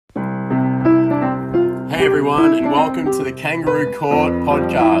Hey everyone, and welcome to the Kangaroo Court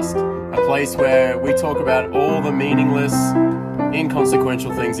podcast, a place where we talk about all the meaningless,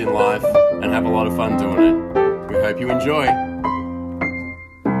 inconsequential things in life and have a lot of fun doing it. We hope you enjoy.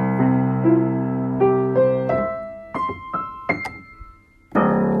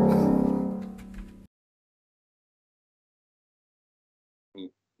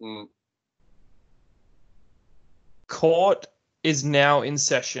 Court is now in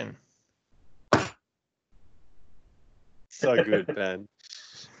session. So good, Ben.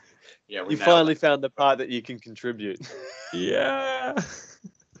 Yeah, You finally found the part that you can contribute. Yeah.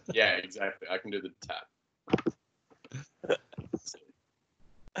 Yeah, exactly. I can do the tap.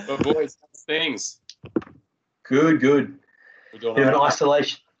 But boys, how's things? Good. We're doing Bit of an all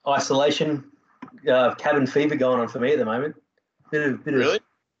right. isolation, cabin fever going on for me at the moment. Bit of Really?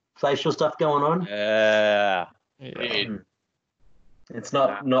 facial stuff going on. Yeah. Weird. It's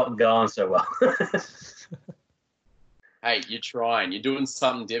not going so well. Hey, you're trying. You're doing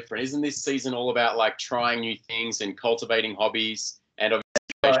something different. Isn't this season all about like trying new things and cultivating hobbies and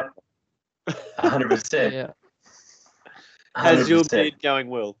obviously 100%. Yeah. How's your 100%. beard going,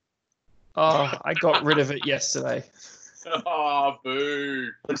 Will? Oh, I got rid of it yesterday. Oh, boo.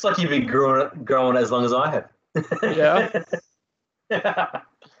 Looks like you've been growing as long as I have. Yeah.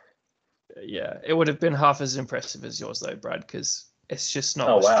 Yeah. It would have been half as impressive as yours though, Brad, because it's just not.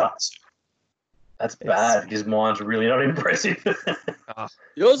 Oh, the wow. streets. That's bad because mine's really not impressive.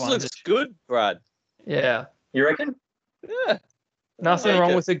 Yours Mine looks just- good, Brad. Yeah. You reckon? Yeah. Nothing Like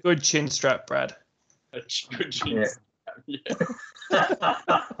wrong it. with a good chin strap, Brad. Good jeans. Yeah.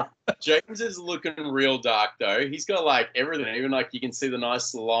 James is looking real dark though. He's got like everything, even like you can see the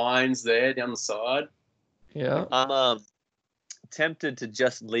nice lines there down the side. Yeah. I'm tempted to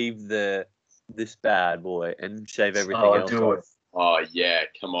just leave this bad boy and shave everything Oh, else do off. it. Oh yeah,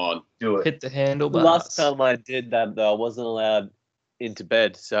 come on. Do it. Hit the handlebars. Last time I did that, though, I wasn't allowed into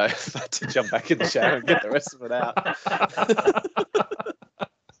bed, so I had to jump back in the shower and get the rest of it out.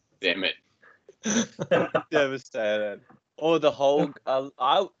 Damn it. Devastated. Or the whole.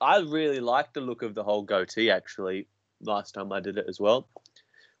 I really like the look of the whole goatee. Actually, last time I did it as well.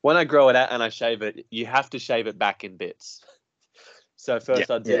 When I grow it out and I shave it, you have to shave it back in bits. So first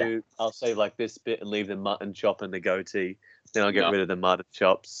I'll shave like this bit and leave the mutton chop and the goatee. Then I'll get rid of the mutton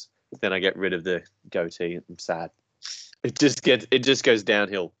chops. Then I get rid of the goatee. I'm sad. It just goes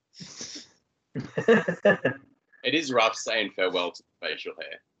downhill. It is rough saying farewell to facial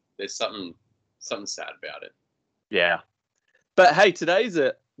hair. There's something sad about it. Yeah. But hey, today's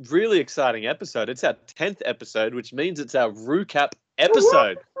a really exciting episode. It's our 10th episode, which means it's our recap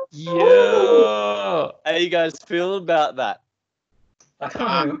episode. Yeah. How you guys feeling about that? I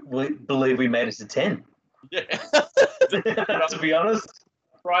can't believe we made it to 10. Yeah. To be honest.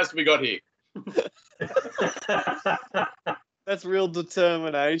 Surprised we got here. That's real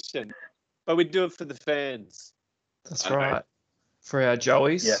determination. But we do it for the fans. That's I know. right. For our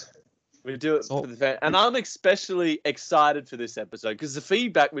Joeys. Yeah. We do it for the fans. And I'm especially excited for this episode because the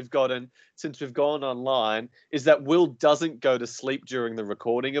feedback we've gotten since we've gone online is that Will doesn't go to sleep during the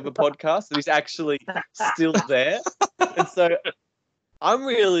recording of a podcast, and he's actually still there. And so I'm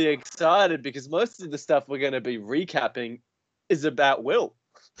really excited because most of the stuff we're going to be recapping is about Will.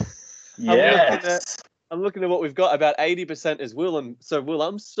 Yes. I'm looking at what we've got. About 80% is Will. And so, Will,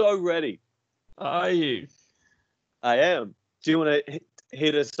 I'm so ready. Are you? I am. Do you want to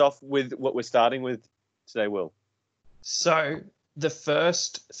hit us off with what we're starting with today, Will? So the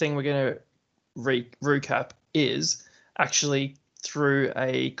first thing we're going to recap is actually through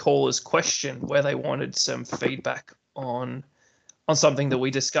a caller's question where they wanted some feedback on something that we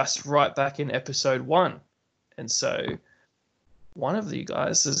discussed right back in episode 1. And so one of you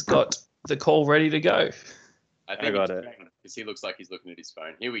guys has got the call ready to go. I got it. Because he looks like he's looking at his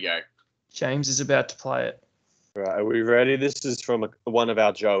phone. Here we go. James is about to play it. Right, are we ready? This is from one of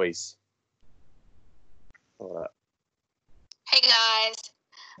our Joeys. All right. Hey guys,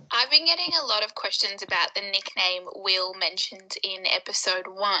 I've been getting a lot of questions about the nickname Will mentioned in episode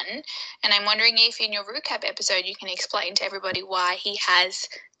 1, and I'm wondering if in your recap episode you can explain to everybody why he has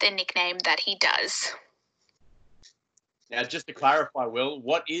the nickname that he does. Now, just to clarify, Will,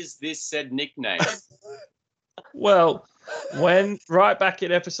 what is this said nickname? Well, when right back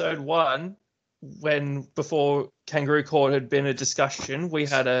in episode 1, before Kangaroo Court had been a discussion, we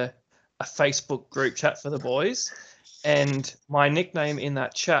had a Facebook group chat for the boys, and my nickname in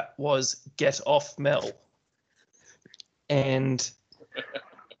that chat was Get Off Mel. And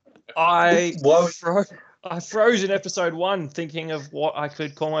I froze in episode 1 thinking of what I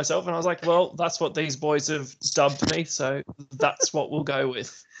could call myself, and I was like, well, that's what these boys have dubbed me, so that's what we'll go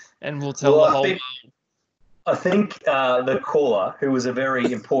with. And we'll tell Well, the whole I world. I think the caller, who was a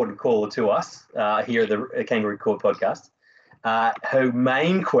very important caller to us here at the Kangaroo Court podcast, her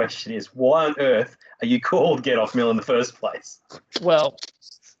main question is, why on earth are you called Get Off Mill in the first place? Well,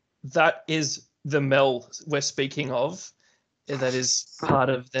 that is the Mel we're speaking of. That is part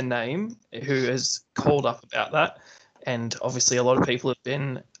of the name, who has called up about that. And obviously a lot of people have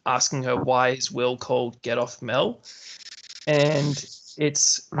been asking her, why is Will called Get Off Mel? And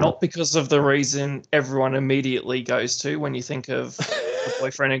it's not because of the reason everyone immediately goes to when you think of a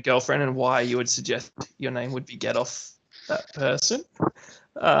boyfriend and girlfriend and why you would suggest your name would be Get Off that person.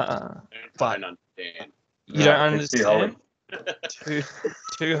 I don't understand. You don't it's too holy. understand?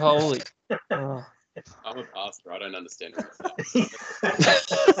 Too holy. Oh. I'm a pastor. I don't understand.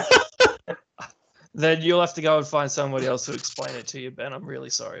 Then you'll have to go and find somebody else to explain it to you, Ben. I'm really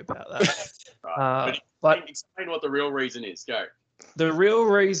sorry about that. Right. But explain what the real reason is. Go. The real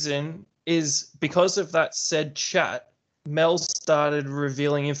reason is because of that said chat, Mel started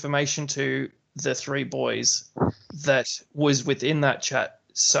revealing information to the three boys that was within that chat.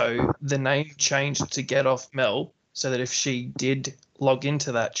 So the name changed to Get Off Mel, so that if she did log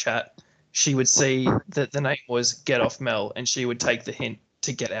into that chat, she would see that the name was Get Off Mel, and she would take the hint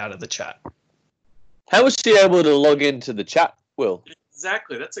to get out of the chat. How was she able to log into the chat, Will?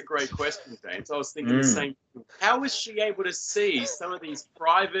 Exactly. That's a great question, James. I was thinking the same thing. How is she able to see some of these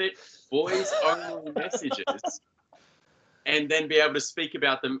private boys-only messages and then be able to speak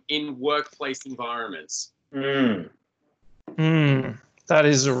about them in workplace environments? That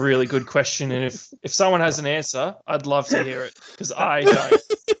is a really good question. And if someone has an answer, I'd love to hear it, because I don't.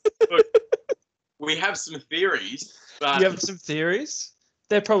 Look, we have some theories, but... You have some theories?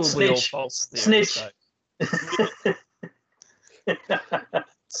 They're probably all false theories. Snitch.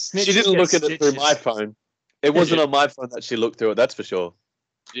 Snitch She didn't look gets at it through my stitches. phone. It wasn't on my phone that she looked through it, that's for sure.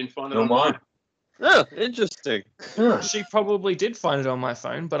 You didn't find it Nor on mine. mine. Oh, interesting. She probably did find it on my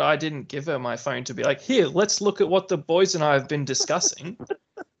phone, but I didn't give her my phone to be like, here, let's look at what the boys and I have been discussing.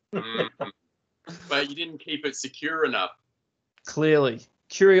 But you didn't keep it secure enough. Clearly,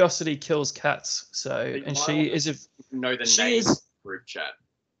 curiosity kills cats. So, But and why she would is a. you know the She name is- of the group chat.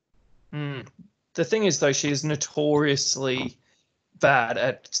 The thing is, though, she is notoriously bad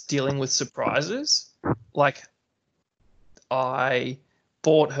at dealing with surprises. Like, I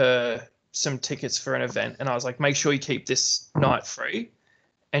bought her some tickets for an event, and I was like, make sure you keep this night free.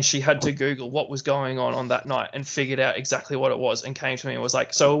 And she had to Google what was going on that night and figured out exactly what it was, and came to me and was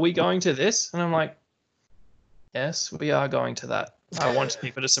like, so are we going to this? And I'm like, yes, we are going to that. I want to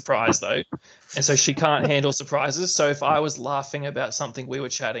keep it a surprise, though. And so she can't handle surprises. So if I was laughing about something we were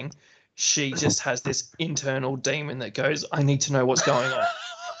chatting, she just has this internal demon that goes, I need to know what's going on.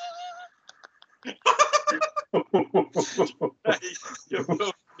 Your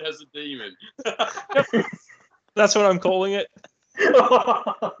girlfriend has a demon. That's what I'm calling it.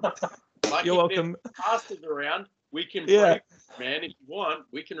 Like You're if welcome. there's pastors around, we can Yeah. pray, man. If you want,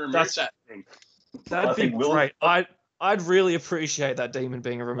 we can remove That's- that thing. That'd I be think Will- great. I'd really appreciate that demon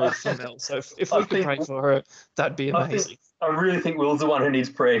being removed from Mel. So if we I could think- pray for her, that'd be I think- amazing. I really think Will's the one who needs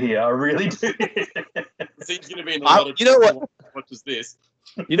prayer here. I really do. He's going to be in a lot of You know what? trouble when he watches this.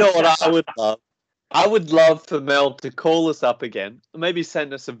 You know what I would love? I would love for Mel to call us up again, maybe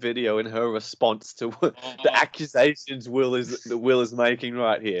send us a video in her response to the accusations Will is making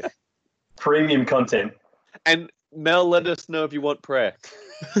right here. Premium content. And Mel, let us know if you want prayer.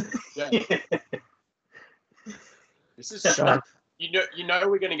 This is you know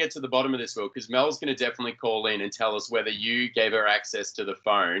we're going to get to the bottom of this, Will, because Mel's going to definitely call in and tell us whether you gave her access to the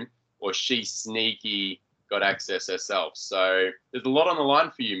phone or she sneaky got access herself. So there's a lot on the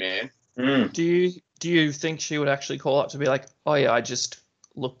line for you, man. Do you think she would actually call up to be like, oh yeah, I just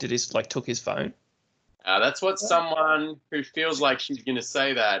looked at took his phone? That's what someone who feels like she's going to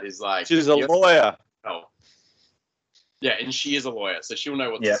say that is like. She's a lawyer. Oh. Yeah, and she is a lawyer, so she'll know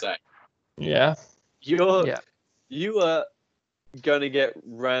what Yeah. to say. Yeah. You are going to get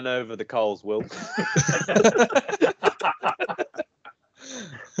ran over the coals, Will.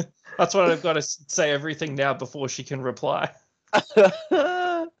 That's what I've got to say everything now before she can reply.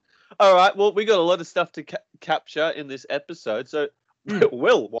 All right. Well, we got a lot of stuff to capture in this episode. So,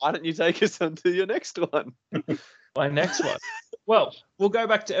 Will, why don't you take us on to your next one? My next one. Well, we'll go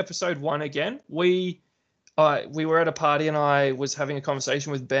back to episode 1 again. We were at a party and I was having a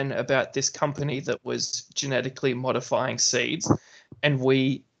conversation with Ben about this company that was genetically modifying seeds, and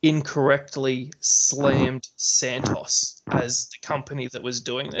we incorrectly slammed Santos as the company that was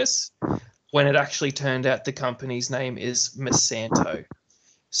doing this, when it actually turned out the company's name is Monsanto.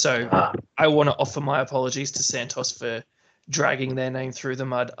 So I want to offer my apologies to Santos for dragging their name through the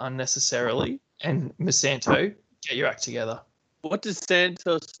mud unnecessarily. And Monsanto, get your act together. What does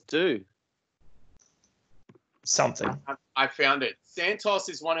Santos do? Something. I found it. Santos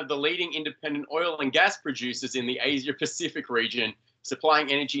is one of the leading independent oil and gas producers in the Asia Pacific region,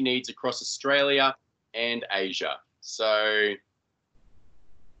 supplying energy needs across Australia and Asia. So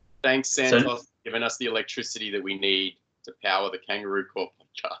thanks, Santos, for giving us the electricity that we need to power the Kangaroo Court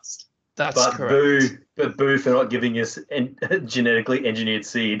podcast. That's correct. Boo for not giving us genetically engineered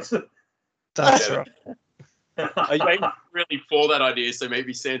seeds. That's right. Are you really for that idea? So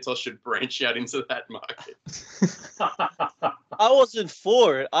maybe Santos should branch out into that market. I wasn't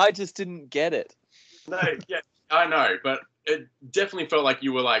for it. I just didn't get it. No, yeah, I know, but it definitely felt like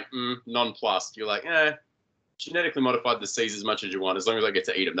you were like nonplussed. You're like, genetically modified the seeds as much as you want, as long as I get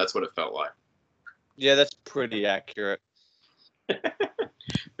to eat them. That's what it felt like. Yeah, that's pretty accurate.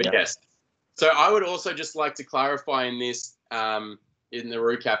 But yes. So I would also just like to clarify in this, in the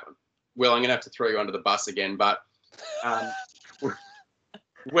recap. Well, I'm going to have to throw you under the bus again, but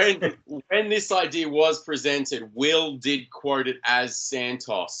when this idea was presented, Will did quote it as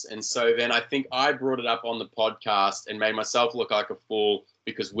Santos. And so then I think I brought it up on the podcast and made myself look like a fool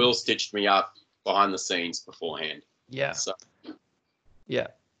because Will stitched me up behind the scenes beforehand. Yeah. So, yeah.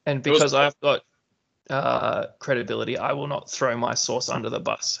 And because I've got credibility, I will not throw my source under the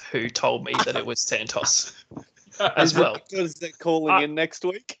bus who told me that it was Santos as well. Because they're calling in next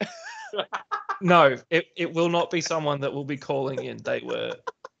week. No, it will not be someone that will be calling in. They're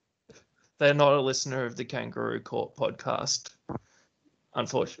not a listener of the Kangaroo Court podcast.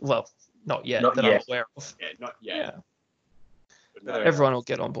 Unfortunately, well, not yet. I'm aware of. Yeah, not yet. Yeah. No. Everyone will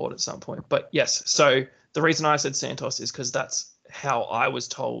get on board at some point. But yes, so the reason I said Santos is because that's how I was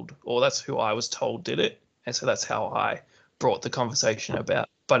told, or that's who I was told did it. And so that's how I brought the conversation about.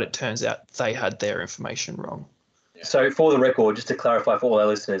 But it turns out they had their information wrong. Yeah. So for the record, just to clarify for all our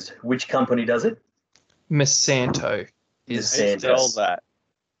listeners, which company does it? Monsanto is Monsanto. That.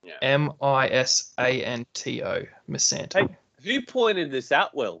 Misanto. Monsanto. Hey, who pointed this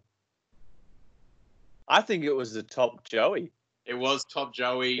out, Will? I think it was the top Joey. It was Top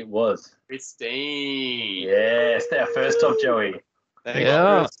Joey. It was. Christine. Yes, our first Top Joey.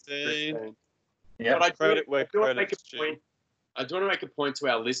 Yeah. Christine. Yeah. But I Credit do where want to make credit's a point. I do want to make a point to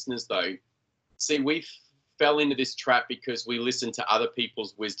our listeners, though. See, we fell into this trap because we listened to other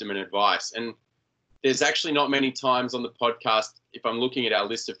people's wisdom and advice. And there's actually not many times on the podcast, if I'm looking at our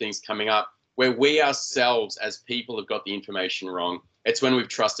list of things coming up, where we ourselves as people have got the information wrong. It's when we've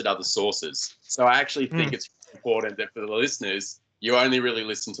trusted other sources. So I actually think it's important that for the listeners, you only really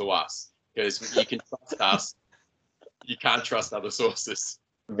listen to us because you can trust us. You can't trust other sources.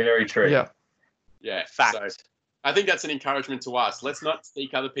 Very true. Yeah. Yeah. Fact. So I think that's an encouragement to us. Let's not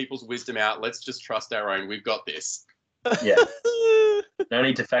seek other people's wisdom out. Let's just trust our own. We've got this. Yeah. No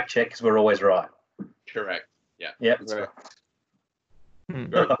need to fact check because we're always right. Correct. Yeah. Yeah. That's right.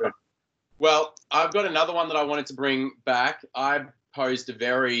 Very good. Well, I've got another one that I wanted to bring back. I posed a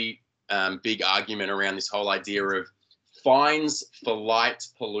very big argument around this whole idea of fines for light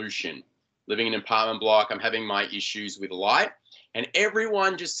pollution. Living in an apartment block, I'm having my issues with light, and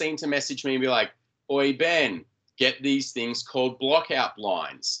everyone just seemed to message me and be like, "Oi, Ben, get these things called blockout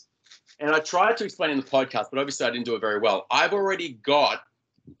blinds." And I tried to explain in the podcast, but obviously I didn't do it very well. I've already got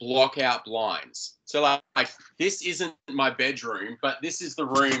blockout blinds. So like this isn't my bedroom, but this is the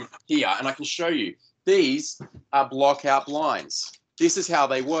room here, and I can show you. These are blockout blinds. This is how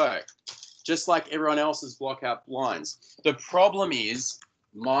they work, just like everyone else's blockout blinds. The problem is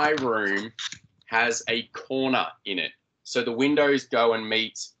my room has a corner in it. So the windows go and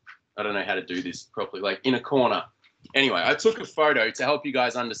meet, I don't know how to do this properly, like in a corner. Anyway, I took a photo to help you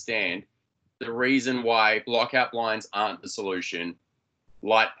guys understand the reason why blockout blinds aren't the solution.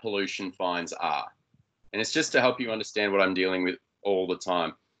 Light pollution fines are. And it's just to help you understand what I'm dealing with all the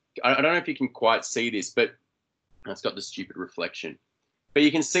time. I don't know if you can quite see this, but it's got the stupid reflection. But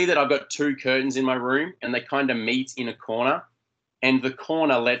you can see that I've got two curtains in my room and they kind of meet in a corner, and the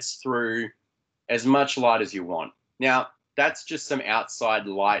corner lets through as much light as you want. Now, that's just some outside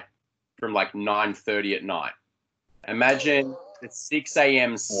light from like 9:30 at night. Imagine it's 6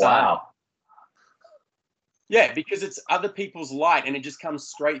 a.m. sun. Wow. Yeah, because it's other people's light and it just comes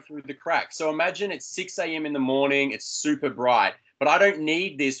straight through the crack. So imagine it's 6 a.m. in the morning, it's super bright, but I don't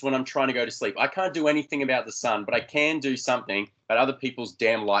need this when I'm trying to go to sleep. I can't do anything about the sun, but I can do something about other people's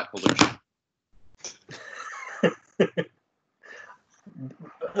damn light pollution.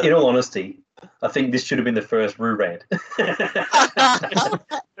 In all honesty, I think this should have been the first Roo rant.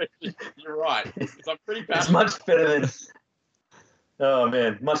 You're right. 'Cause I'm pretty It's bad. much better than... Oh,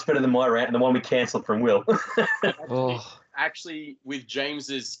 man. Much better than my rant and the one we cancelled from Will. Oh, actually, with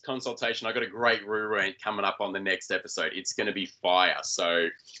James's consultation, I got a great Roo rant coming up on the next episode. It's going to be fire. So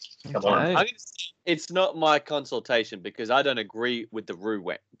Come on. Okay. I'm gonna say it's not my consultation because I don't agree with the Roo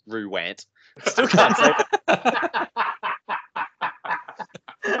rant. Still can't say that.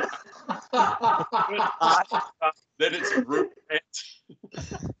 then it's a Roo rant.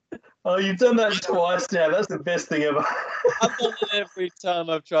 Oh, you've done that twice now. That's the best thing ever. I've done it every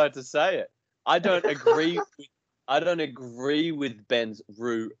time I've tried to say it. I don't agree with Ben's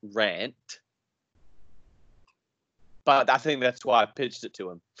Roo rant. But I think that's why I pitched it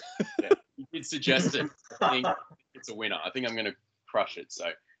to him. You did suggest it. I think it's a winner. I think I'm going to crush it. So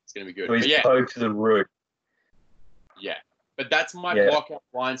it's going to be good. He's But yeah, poked the root. yeah. But that's my Yeah. blockout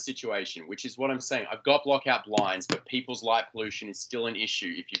blind situation, which is what I'm saying. I've got blockout blinds, but people's light pollution is still an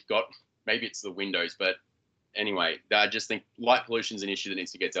issue. If you've got, maybe it's the windows, but anyway, I just think light pollution is an issue that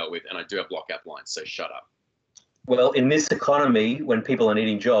needs to get dealt with, and I do have blockout blinds, so shut up. Well, in this economy, when people are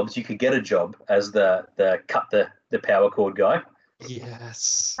needing jobs, you could get a job as the cut the power cord guy.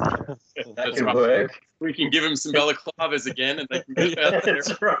 Yes. That That's could right. work. We can give them some balaclavas again, and they can get out there.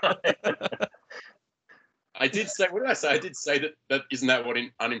 That's right. I did say, what did I say? I did say that isn't that what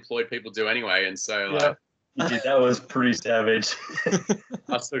unemployed people do anyway? And so Yeah. That was pretty savage.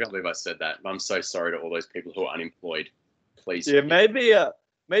 I still can't believe I said that. I'm so sorry to all those people who are unemployed. Please. Yeah, maybe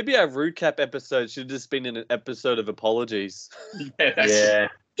our Root-Cap episode should have just been an episode of apologies. Yeah, Yeah.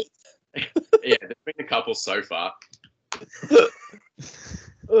 yeah, there's been a couple so far.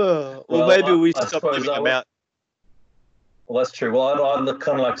 Well, Well, maybe we I stop suppose giving I them will- out. Well, that's true. Well, I'd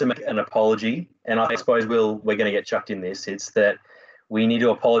kind of like to make an apology, and I suppose we're going to get chucked in this. It's that we need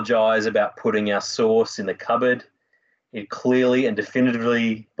to apologise about putting our sauce in the cupboard. It clearly and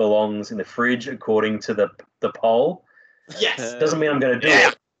definitively belongs in the fridge, according to the poll. Yes. Doesn't mean I'm going to do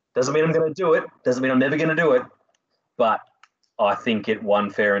it. Doesn't mean I'm going to do it. Doesn't mean I'm never going to do it. But I think it won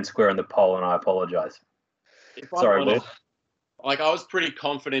fair and square in the poll, and I apologise. If I'm Sorry, honest, Will. like I was pretty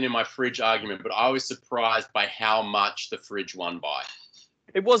confident in my fridge argument, but I was surprised by how much the fridge won by.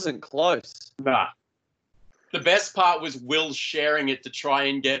 It wasn't close. Nah. The best part was Will sharing it to try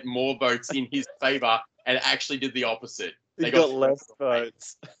and get more votes in his favour, and actually did the opposite. He They got less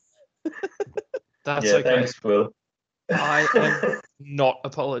votes. That's Yeah, okay. thanks, Will. I am not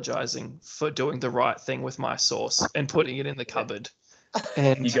apologizing for doing the right thing with my sauce and putting it in the cupboard.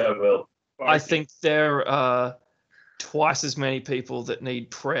 And You go, Will. I think there are twice as many people that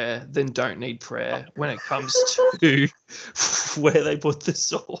need prayer than don't need prayer when it comes to where they put the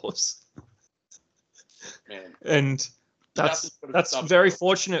sauce. Man. And that's very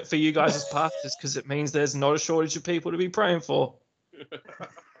fortunate for you guys as pastors, because it means there's not a shortage of people to be praying for.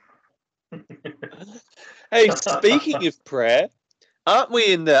 Hey, speaking of prayer, aren't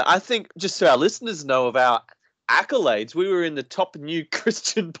we in the, I think, just so our listeners know of our accolades, we were in the top new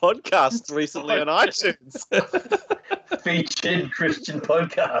Christian podcast recently on iTunes. Featured Christian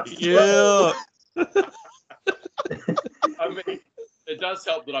podcast. Yeah. I mean, it does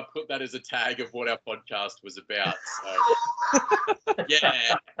help that I put that as a tag of what our podcast was about. So,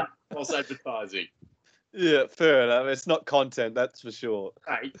 yeah, false advertising. Yeah, fair enough. It's not content, that's for sure.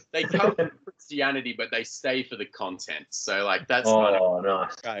 Hey, they come from Christianity, but they stay for the content. So, like, that's not. Oh,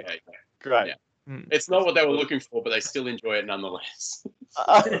 nice. Great. Okay. Great. Yeah. It's not what they were looking for, but they still enjoy it nonetheless.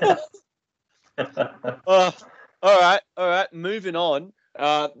 All right. Moving on.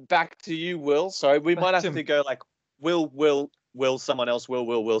 Back to you, Will. Sorry, we might have to go like Will, someone else,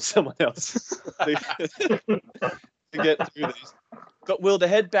 Will, someone else to get through these. But Will, to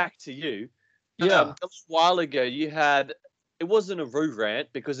head back to you. Yeah. A little while ago, you had, it wasn't a Roo rant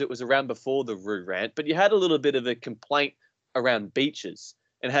because it was around before the Roo rant, but you had a little bit of a complaint around beaches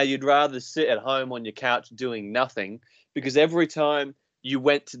and how you'd rather sit at home on your couch doing nothing because every time you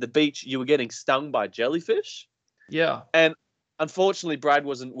went to the beach, you were getting stung by jellyfish. Yeah. And unfortunately, Brad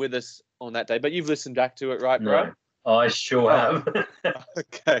wasn't with us on that day, but you've listened back to it, right, Brad? No, I sure have.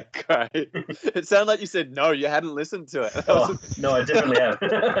 Okay, great. It sounded like you said no, you hadn't listened to it. Oh, no, I definitely have.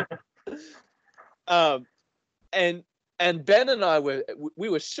 And Ben and I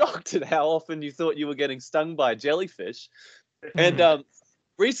were shocked at how often you thought you were getting stung by jellyfish. And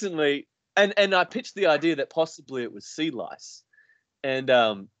recently, and I pitched the idea that possibly it was sea lice.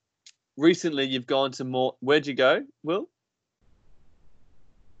 And recently you've gone to more, where'd you go, Will?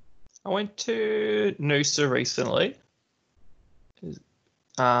 I went to Noosa recently.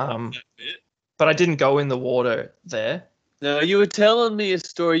 But I didn't go in the water there. No, you were telling me a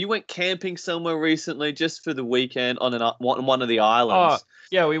story. You went camping somewhere recently just for the weekend on one of the islands. Oh,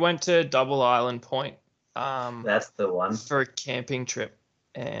 yeah, we went to Double Island Point That's the one. for a camping trip.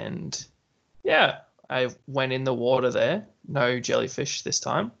 And yeah, I went in the water there. No jellyfish this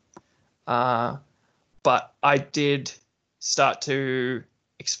time. But I did start to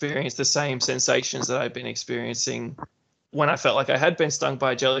experience the same sensations that I'd been experiencing when I felt like I had been stung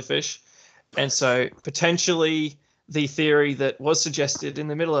by a jellyfish. And so potentially the theory that was suggested in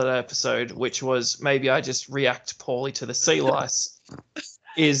the middle of that episode, which was maybe I just react poorly to the sea lice,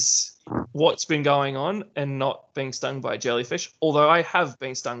 is what's been going on and not being stung by a jellyfish. Although I have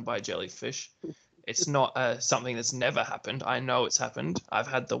been stung by a jellyfish. It's not something that's never happened. I know it's happened. I've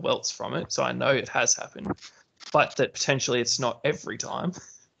had the welts from it, so I know it has happened. But that potentially it's not every time.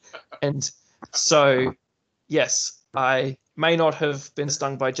 And so, yes, I may not have been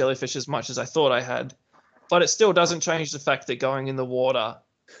stung by jellyfish as much as I thought I had, but it still doesn't change the fact that going in the water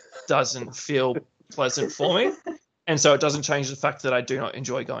doesn't feel pleasant for me. And so it doesn't change the fact that I do not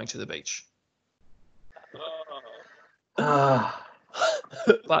enjoy going to the beach.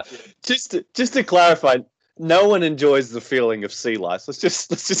 But just to clarify, no one enjoys the feeling of sea lice. Let's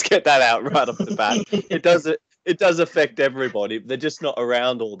just get that out right off the bat. It does affect everybody. They're just not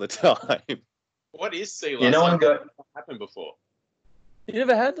around all the time. What is sea lice? You know, What happened before? You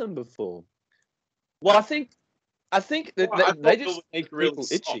never had them before. Well, I think that they just make really people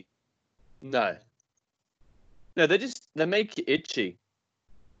soft. itchy. No, they make you itchy.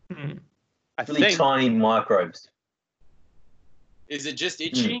 I really think. tiny microbes. Is it just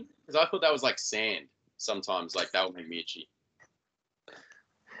itchy? Because I thought that was like sand. Sometimes, like that would make me itchy.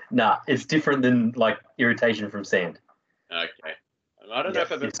 Nah, it's different than like irritation from sand. Okay. I don't know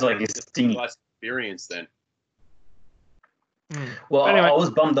if I've ever it's like had a sting. lice experience then. Well, Anyway. I was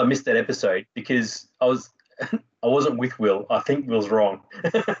bummed I missed that episode because I wasn't with Will. I think Will's wrong.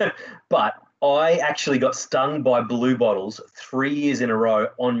 But I actually got stung by blue bottles 3 years in a row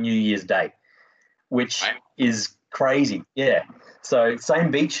on New Year's Day, which is crazy. Yeah. So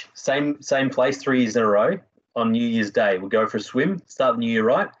same beach, same place 3 years in a row on New Year's Day. We'll go for a swim, start the new year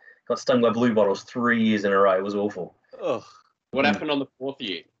right. Got stung by blue bottles 3 years in a row. It was awful. Ugh. What happened on the fourth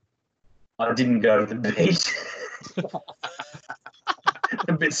year? I didn't go to the beach.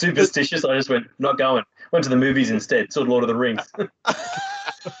 A bit superstitious. I just went, not going. Went to the movies instead. Saw Lord of the Rings.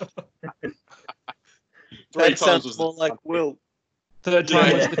 That sounds more like Will. Third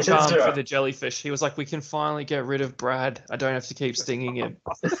time was Yeah, the that's charm for right. the jellyfish. He was like, we can finally get rid of Brad. I don't have to keep stinging him.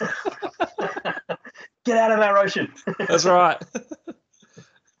 Get out of our ocean. That's right.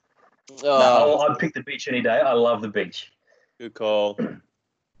 No, I'd pick the beach any day. I love the beach. Good call.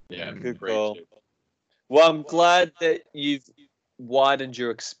 Yeah, Good great call. shit. Well, I'm glad that you've widened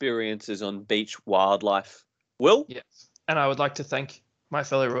your experiences on beach wildlife. Will? Yes. And I would like to thank my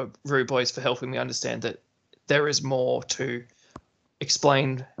fellow Roo boys for helping me understand that there is more to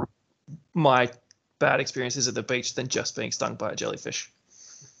explain my bad experiences at the beach than just being stung by a jellyfish.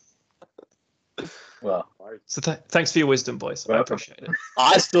 Well, So thanks for your wisdom, boys. I Welcome. appreciate it.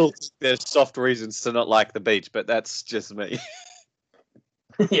 I still think there's soft reasons to not like the beach, but that's just me.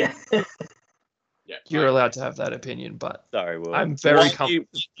 yeah. Yeah, You're allowed to have that opinion, but Sorry, Will. I'm very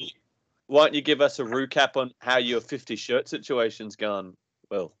Why don't you give us a recap on how your 50 shirt situation's gone,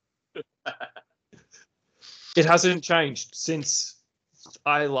 Will? it hasn't changed since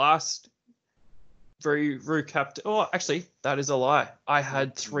I last recapped. Oh, actually, that is a lie. I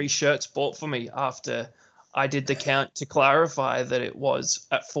had 3 shirts bought for me after I did the count to clarify that it was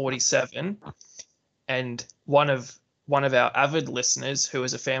at 47. And one of our avid listeners, who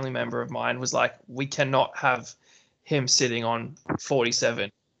is a family member of mine, was like, we cannot have him sitting on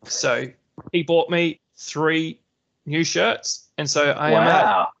 47. So he bought me 3 new shirts. And so I am at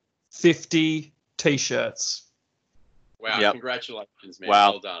Wow. 50 t-shirts. Wow, Yep. congratulations, man.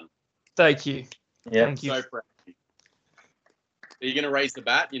 Wow. Well done. Thank you. Yeah. Thank you. So proud of you. Are you going to raise the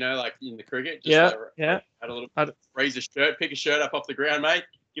bat, like in the cricket? Just Yeah, yeah. Add a little, I'd- raise a shirt, pick a shirt up off the ground, mate.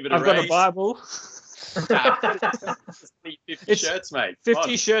 Give it a I've raise. got a Bible. Nah, 50 It's shirts, mate. Come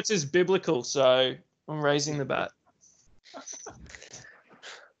 50 on. shirts is biblical, so I'm raising the bat.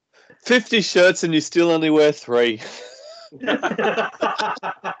 50 shirts and you still only wear 3.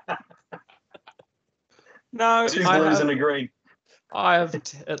 No, Two blues and a green. I have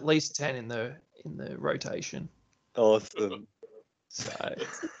at least 10 in the rotation. Awesome. So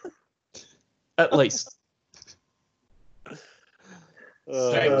at least.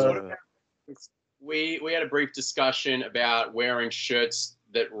 James, what about we had a brief discussion about wearing shirts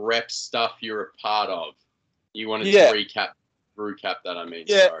that rep stuff you're a part of. You wanted Yeah. to recap that. I mean,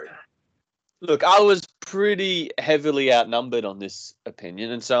 Yeah. sorry. Look, I was pretty heavily outnumbered on this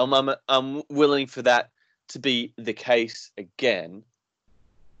opinion, and so I'm willing for that to be the case again.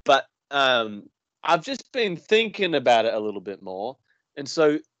 But I've just been thinking about it a little bit more, and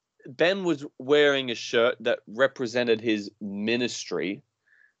so Ben was wearing a shirt that represented his ministry.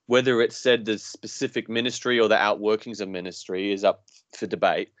 Whether it said the specific ministry or the outworkings of ministry is up for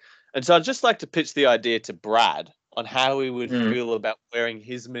debate. And so I'd just like to pitch the idea to Brad on how he would feel about wearing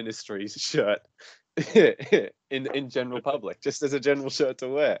his ministry's shirt in general public, just as a general shirt to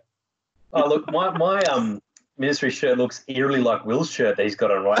wear. Oh, look, my ministry shirt looks eerily like Will's shirt that he's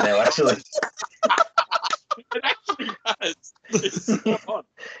got on right now, actually. It actually does. It's spot on.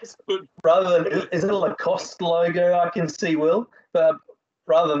 It's good. Rather than, is it a Lacoste logo I can see, Will? But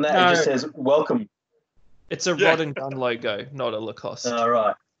rather than that, it just says welcome. It's a Rod and Gun logo, not a Lacoste. All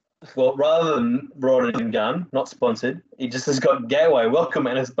right. Well, rather than Rod and Gun, not sponsored, he just has got Gateway welcome,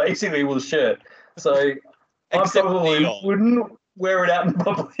 and it's basically Will's shirt. So I Except probably neon. wouldn't wear it out in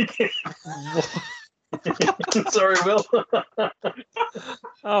public. Sorry, Will.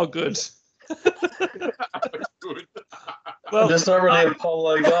 Oh, good. Good. Well, I'm just not really a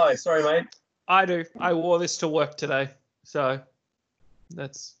polo guy. Sorry, mate. I do. I wore this to work today, so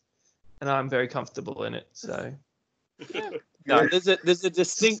and I'm very comfortable in it. So No, there's a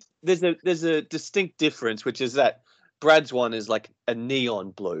distinct difference, which is that Brad's one is like a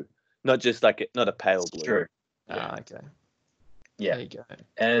neon blue, not just like not a pale blue. True. okay. Yeah. There you go.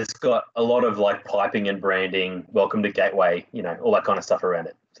 And it's got a lot of piping and branding, welcome to Gateway, all that kind of stuff around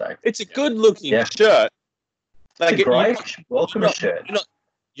it. So It's a good looking Yeah. shirt. it's a great you're welcome not- shirt.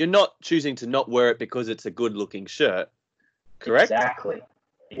 You're not choosing to not wear it because it's a good looking shirt, correct? Exactly.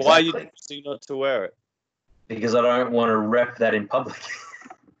 Why are you Exactly. choosing not to wear it? Because I don't want to rep that in public.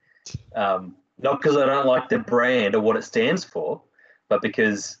 Not because I don't like the brand or what it stands for, but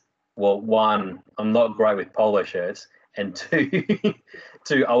because, well, one, I'm not great with polo shirts, and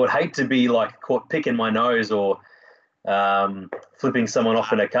two, I would hate to be caught picking my nose or flipping someone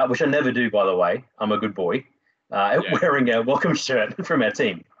off in a car, which I never do, by the way. I'm a good boy. Wearing a welcome shirt from our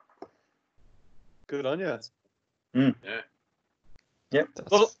team. Good on you. Yep.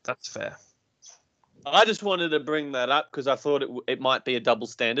 That's fair. I just wanted to bring that up because I thought it might be a double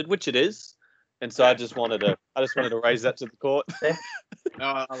standard, which it is, and so I just wanted to raise that to the court.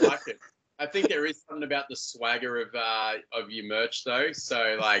 No, I like it. I think there is something about the swagger of your merch, though.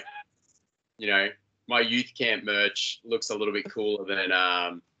 So, my youth camp merch looks a little bit cooler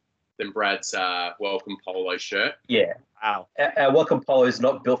than Brad's welcome polo shirt. Yeah. Wow. Our welcome polo is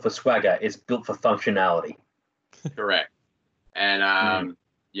not built for swagger. It's built for functionality. Correct. And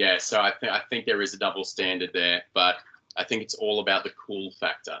so I think there is a double standard there, but I think it's all about the cool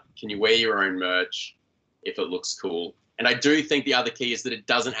factor. Can you wear your own merch if it looks cool? And I do think the other key is that it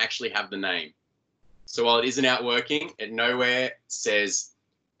doesn't actually have the name. So while it isn't outworking, it nowhere says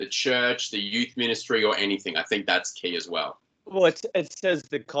the church, the youth ministry, or anything. I think that's key as well. Well, it says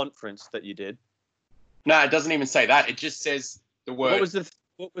the conference that you did. No, it doesn't even say that. It just says the word.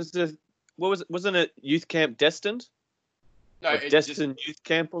 Wasn't it Youth Camp Destined? No, Like it's Destined Youth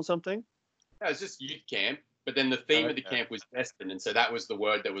Camp or something? No, it's just youth camp, but then the theme of the camp was destined, and so that was the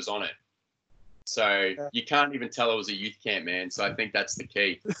word that was on it. So you can't even tell it was a youth camp, man. So I think that's the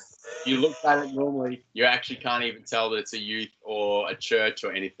key. You look at it normally, you actually can't even tell that it's a youth or a church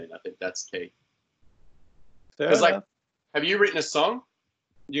or anything. I think that's key. Because have you written a song?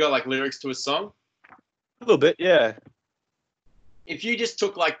 You got lyrics to a song? A little bit, yeah. If you just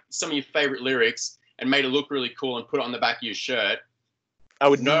took some of your favorite lyrics and made it look really cool and put it on the back of your shirt, I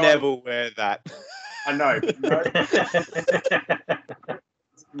would No. never wear that. I know.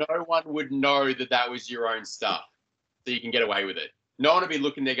 No one would know that was your own stuff, so you can get away with it. No one would be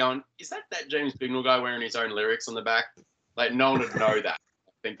looking there going, is that James Bignell guy wearing his own lyrics on the back? No one would know that.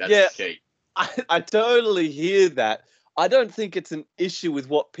 I think that's the key. I totally hear that. I don't think it's an issue with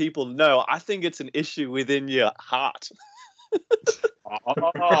what people know. I think it's an issue within your heart. Oh,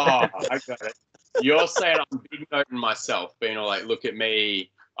 I got it. You're saying I'm big noting myself, being all look at me,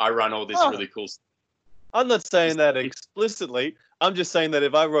 I run all this really cool stuff. I'm not saying that explicitly. I'm just saying that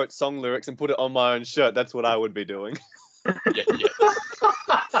if I wrote song lyrics and put it on my own shirt, that's what I would be doing. Yeah.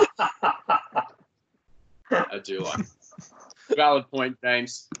 I do like it. Valid point,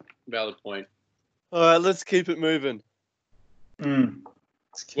 James. Valid point. All right, let's keep it moving. What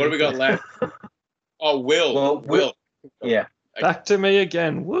have we got left? Oh, Will. Well, Will. Yeah. Back to me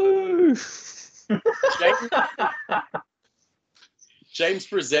again. Woo! James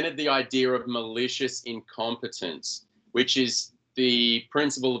presented the idea of malicious incompetence, which is the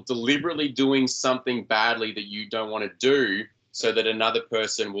principle of deliberately doing something badly that you don't want to do so that another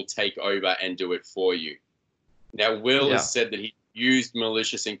person will take over and do it for you. Now, Will has said that he used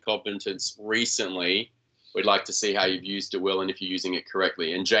malicious incompetence recently. We'd like to see how you've used it, Will, and if you're using it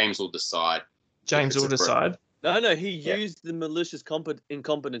correctly. And James will decide. James will decide. No, he used the malicious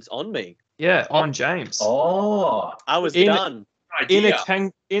incompetence on me. Yeah, on James. Oh, I was In- done. in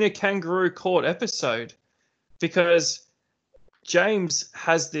Idea. a kangaroo court episode, because James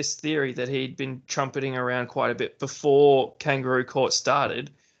has this theory that he'd been trumpeting around quite a bit before kangaroo court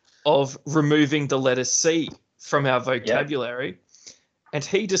started of removing the letter C from our vocabulary. And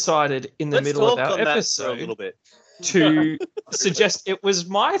he decided in the Let's middle of talk our on that for a episode little bit. to suggest it was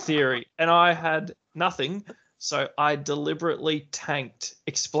my theory, and I had nothing. So I deliberately tanked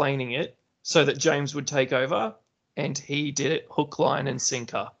explaining it so that James would take over, and he did it hook, line, and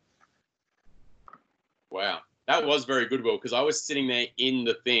sinker. Wow. That was very good, Will, because I was sitting there in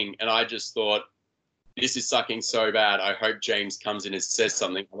the thing and I just thought, this is sucking so bad. I hope James comes in and says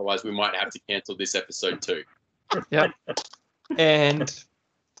something. Otherwise, we might have to cancel this episode too. Yep. And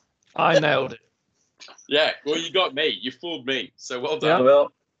I nailed it. Yeah. Well, you got me. You fooled me. So well Yeah. done.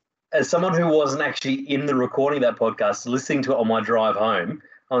 well, as someone who wasn't actually in the recording of that podcast, listening to it on my drive home,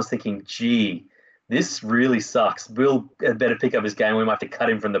 I was thinking, gee, this really sucks. Will had better pick up his game. We might have to cut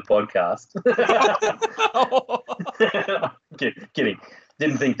him from the podcast. Kidding.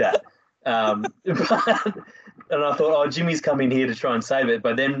 Didn't think that. And I thought, oh, Jimmy's come in here to try and save it.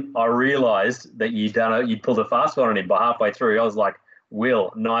 But then I realised that you'd pulled a fast one on him. By halfway through, I was like,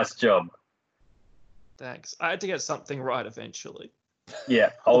 Will, nice job. Thanks. I had to get something right eventually. Yeah,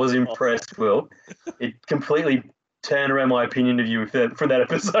 I was impressed, Will. It completely turned around my opinion of you from that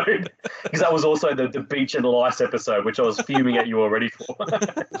episode, because that was also the beach and lice episode, which I was fuming at you already for.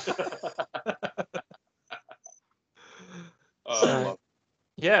 So,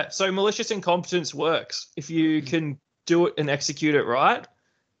 yeah, so malicious incompetence works. If you can do it and execute it right,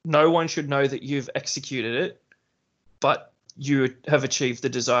 no one should know that you've executed it, but you have achieved the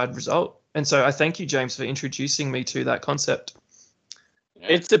desired result. And so I thank you, James, for introducing me to that concept. Yeah.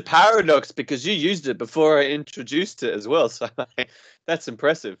 It's a paradox because you used it before I introduced it as well. So that's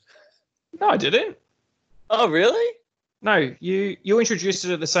impressive. No, I didn't. Oh, really? No, you introduced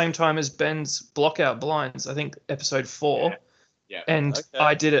it at the same time as Ben's blockout blinds, I think episode 4. Yeah. And Okay.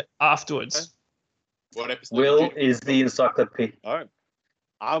 I did it afterwards. What episode? Will did you- is the encyclopedia. All right.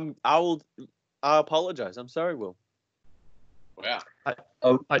 I apologize. I'm sorry, Will. Wow.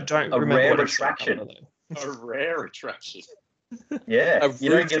 I don't A remember rare what episode retraction. number, though. A rare attraction. Yeah, A you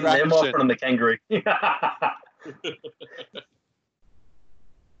don't get them retraction. off on the kangaroo.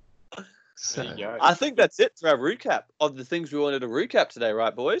 So, There you go. I think that's it for our recap of the things we wanted to recap today,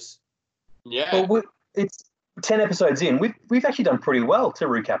 right, boys? Yeah. Well, it's 10 episodes in. We've actually done pretty well to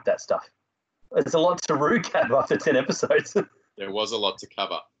recap that stuff. There's a lot to recap after 10 episodes. There was a lot to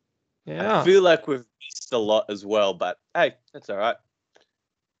cover. yeah. I feel like we've missed a lot as well, but hey, that's all right.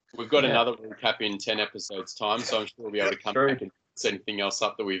 We've got Yeah. another recap in 10 episodes' time, so I'm sure we'll be able to come True. back and set anything else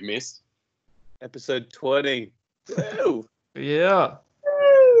up that we've missed. Episode 20. Woo. Yeah.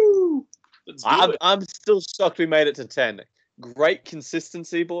 Let's do it. I'm still shocked we made it to 10. Great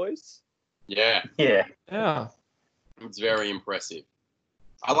consistency, boys. Yeah, Yeah. Yeah. it's very impressive.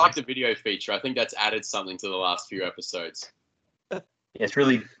 I like the video feature. I think that's added something to the last few episodes. It's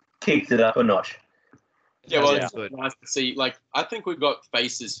really kicked it up a notch. Yeah, well, Yeah. it's nice to see. Like, I think we've got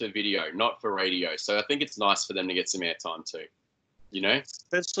faces for video, not for radio. So I think it's nice for them to get some airtime too. You know?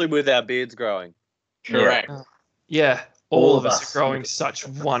 Especially with our beards growing. Correct. Yeah. All All of of us us. are growing such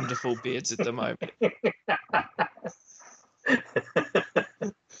wonderful beards at the moment.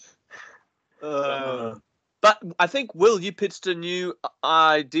 But I think, Will, you pitched a new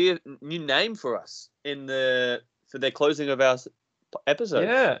idea, new name for us for the closing of our episode.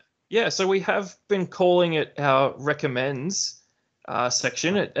 Yeah. Yeah. So we have been calling it our recommends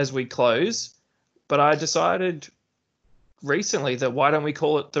section as we close. But I decided recently that why don't we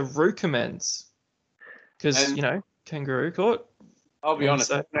call it the recommends? Because, And- you know, kangaroo court. I'll be And honest.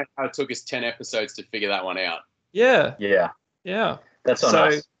 so- I don't know how it took us 10 episodes to figure that one out. Yeah. Yeah. Yeah. That's on So-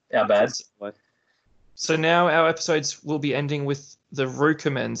 us. Our bad. So now our episodes will be ending with the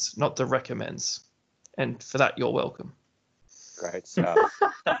recommends, not the recommends. And for that, you're welcome. Great stuff.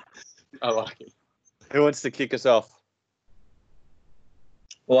 I like it. Who wants to kick us off?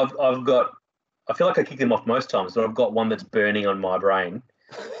 Well, I feel like I kick them off most times, but I've got one that's burning on my brain.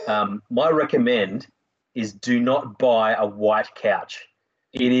 My recommend is do not buy a white couch.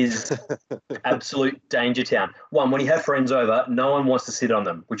 It is absolute danger town. One, when you have friends over, no one wants to sit on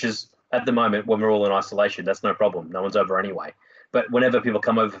them, which is at the moment when we're all in isolation, that's no problem. No one's over anyway. But whenever people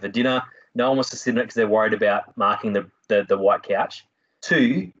come over for dinner, no one wants to sit on it because they're worried about marking the white couch.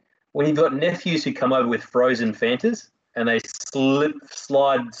 Two, when you've got nephews who come over with frozen Fantas and they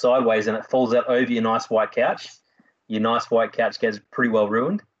slide sideways and it falls out over your nice white couch gets pretty well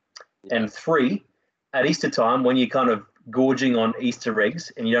ruined. And three, at Easter time when you're kind of gorging on Easter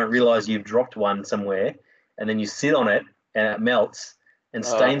eggs and you don't realize you've dropped one somewhere, and then you sit on it and it melts and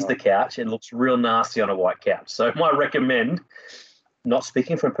stains the couch and looks real nasty on a white couch. So my recommend, not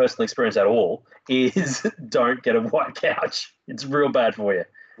speaking from personal experience at all, is don't get a white couch. It's real bad for you.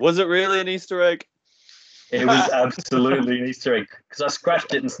 Was it really an Easter egg? It was absolutely an Easter egg because I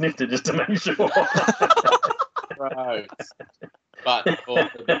scratched it and sniffed it just to make sure. Right. But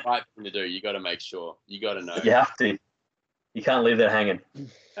the right thing to do, you got to make sure. You got to know. You have to. You can't leave that hanging.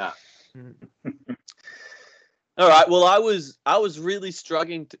 Yeah. All right. Well, I was really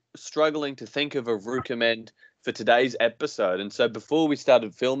struggling to think of a recommend for today's episode, and so before we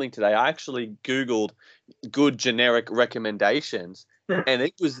started filming today, I actually Googled good generic recommendations, and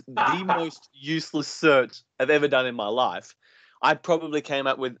it was the most useless search I've ever done in my life. I probably came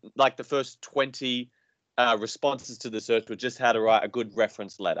up with like the first 20 responses to the search were just how to write a good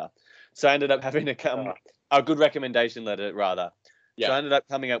reference letter. So I ended up having to come a good recommendation letter rather. Yeah. So I ended up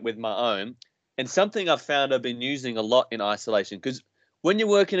coming up with my own, and something I've found I've been using a lot in isolation, because when you're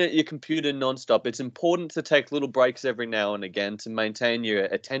working at your computer nonstop, it's important to take little breaks every now and again to maintain your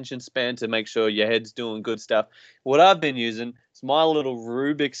attention span, to make sure your head's doing good stuff. What I've been using is my little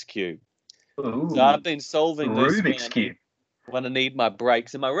Rubik's Cube. Ooh, So I've been solving this Rubik's Cube. when I need my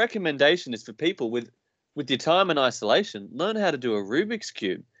breaks. And my recommendation is for people with your time in isolation, learn how to do a Rubik's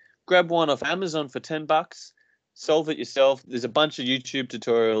Cube. Grab one off Amazon for $10. Solve it yourself. There's a bunch of YouTube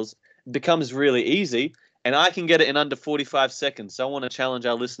tutorials. It becomes really easy. And I can get it in under 45 seconds. So I want to challenge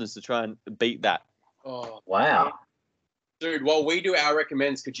our listeners to try and beat that. Oh, Wow. dude, while we do our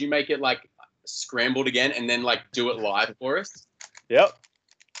recommends, could you make it like scrambled again and then like do it live for us? Yep.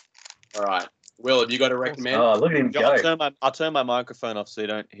 All right. Will, have you got a recommend? Oh, look at him go. I'll turn my microphone off so you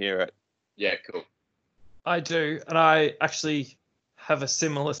don't hear it. Yeah, cool. I do, and I actually have a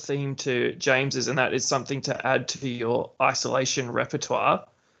similar theme to James's, and that is something to add to your isolation repertoire,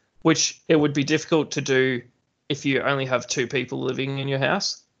 which it would be difficult to do if you only have 2 people living in your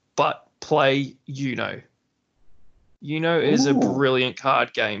house, but play Uno. Uno is a brilliant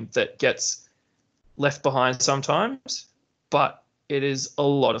card game that gets left behind sometimes, but it is a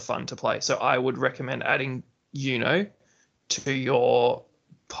lot of fun to play. So I would recommend adding Uno to your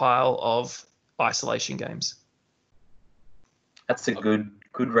pile of isolation games. That's a good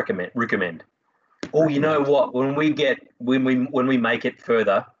recommend. Oh, you know what? When we make it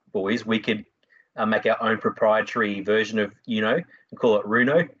further, boys, we could make our own proprietary version of Uno and call it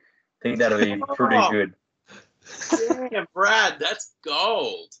Runo. I think that'll be pretty good. Yeah, Brad, that's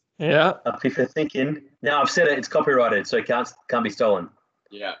gold. Yeah. Up if you're thinking. Now I've said it. It's copyrighted, so it can't be stolen.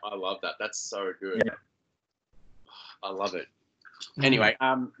 Yeah, I love that. That's so good. Yeah. I love it. Anyway,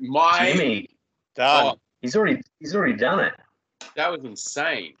 my Jimmy, Done. he's already done it. that was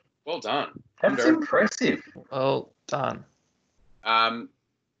insane. Well done. That's impressive. Well done.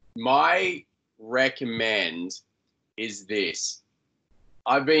 My recommend is this.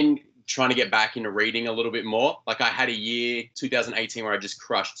 I've been trying to get back into reading a little bit more. Like I had a year, 2018, where I just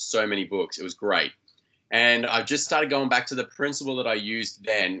crushed so many books. It was great. And I've just started going back to the principle that I used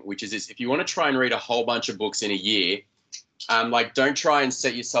then, which is this: if you want to try and read a whole bunch of books in a year, like don't try and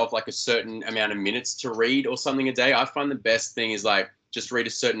set yourself like a certain amount of minutes to read or something a day. I find the best thing is like just read a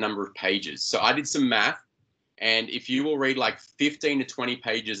certain number of pages. So I did some math, and if you will read like 15 to 20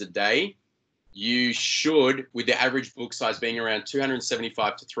 pages a day, you should, with the average book size being around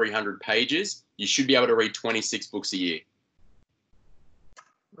 275 to 300 pages, you should be able to read 26 books a year.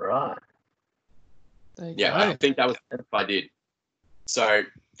 Right. There you Yeah, go. I think that was what I did. So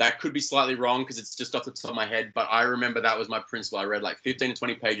that could be slightly wrong because it's just off the top of my head, but I remember that was my principle. I read like 15 to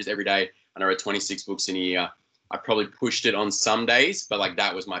 20 pages every day, and I read 26 books in a year. I probably pushed it on some days, but like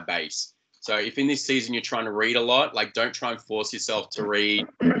that was my base. So if in this season you're trying to read a lot, like don't try and force yourself to read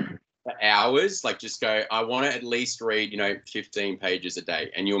for hours. Like just go, I want to at least read, 15 pages a day,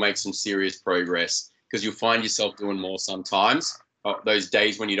 and you'll make some serious progress because you'll find yourself doing more sometimes. Those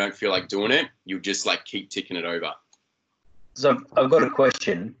days when you don't feel like doing it, you'll just like keep ticking it over. So I've got a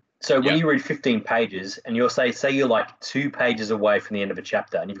question. So when Yeah. you read 15 pages and you'll say you're like 2 pages away from the end of a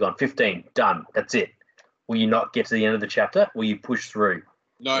chapter and you've gone 15, done, that's it. Will you not get to the end of the chapter? Will you push through?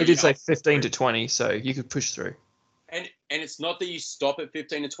 No, You did say 15 to 20, so you could push through. And it's not that you stop at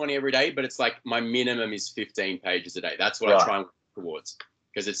 15 to 20 every day, but it's like my minimum is 15 pages a day. That's what Right. I try and work towards,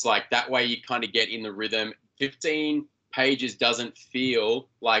 because it's like that way you kind of get in the rhythm. 15 pages doesn't feel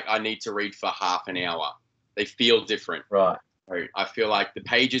like I need to read for half an hour. They feel different. Right. So I feel like the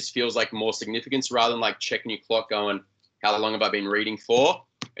pages feels like more significance rather than like checking your clock going, how long have I been reading for?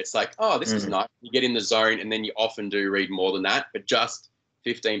 It's like, oh, this is nice. You get in the zone, and then you often do read more than that, but just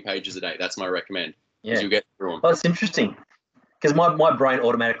 15 pages a day. That's my recommend. Yeah. you get through them. Well, it's interesting because my brain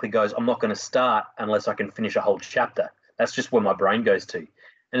automatically goes, I'm not going to start unless I can finish a whole chapter. That's just where my brain goes to. And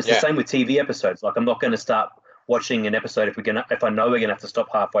it's the same with TV episodes. Like, I'm not going to start watching an episode if I know we're going to have to stop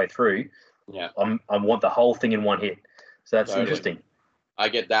halfway through. Yeah. I want the whole thing in one hit. So that's Totally. interesting. I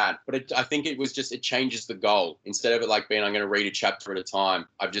get that, but I think it changes the goal. Instead of it like being I'm going to read a chapter at a time,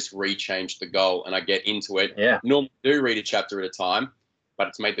 I've just rechanged the goal and I get into it. Yeah. Normally do read a chapter at a time, but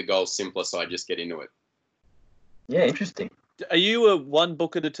it's made the goal simpler, so I just get into it. Yeah, interesting. Are you a one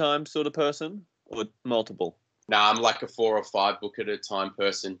book at a time sort of person or multiple? Nah, I'm like a 4 or 5 book at a time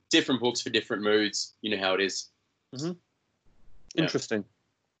person. Different books for different moods. You know how it is. Mm-hmm. Yeah. Interesting.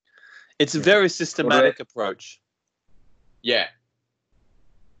 It's a very systematic approach. Yeah.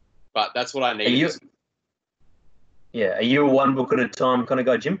 But that's what I need. Are you a one book at a time kind of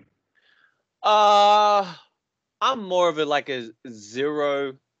guy, Jim? I'm more of a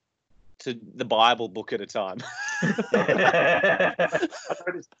 0 to the Bible book at a time. I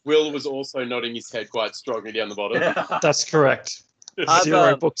noticed Will was also nodding his head quite strongly down the bottom. That's correct. I've,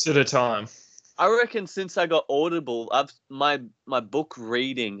 0 books at a time. I reckon since I got Audible, my book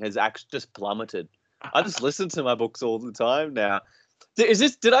reading has actually just plummeted. I just listen to my books all the time now.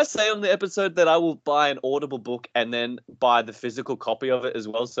 Did I say on the episode that I will buy an Audible book and then buy the physical copy of it as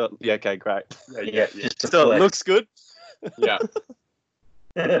well? So yeah, okay, great. Yeah. So it looks good. Yeah.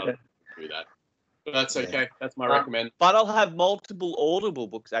 I'll do that. But that's okay. That's my recommend. But I'll have multiple Audible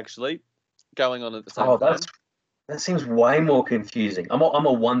books actually going on at the same time. That seems way more confusing. I'm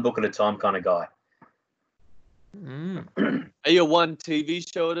a one book at a time kind of guy. Are you a one TV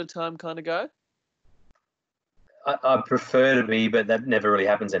show at a time kind of guy? I prefer to be, but that never really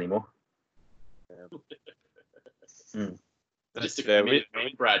happens anymore. Just to commit,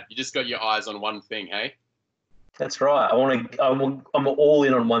 Brad, you just got your eyes on one thing, hey? That's right. I'm all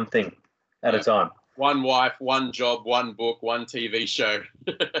in on one thing at a time. One wife, one job, one book, one TV show.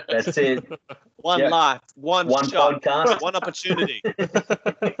 That's it. One life, one shot, podcast, one opportunity.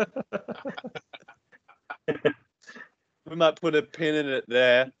 We might put a pin in it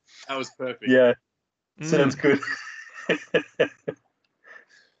there. That was perfect. Yeah. Sounds good.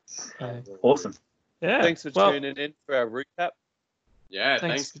 Awesome. Yeah. Thanks for tuning in for our recap. Yeah,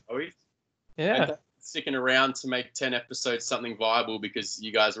 thanks, Chloe. Yeah. And sticking around to make 10 episodes something viable because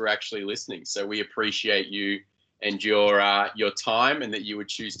you guys were actually listening. So we appreciate you and your time and that you would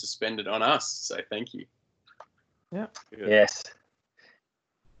choose to spend it on us. So thank you. Yeah. Good. Yes.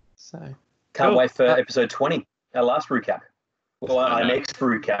 So Can't wait for episode 20, our last recap. Well, our next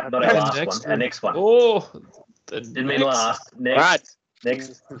recap, not our last one. Our next one. Oh, didn't mean last. Next.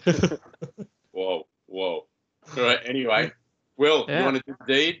 Next. Whoa. All right. Anyway, Will, you want to do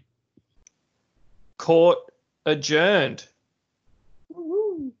the deed? Court adjourned.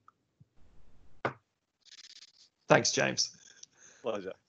 Thanks, James. Pleasure.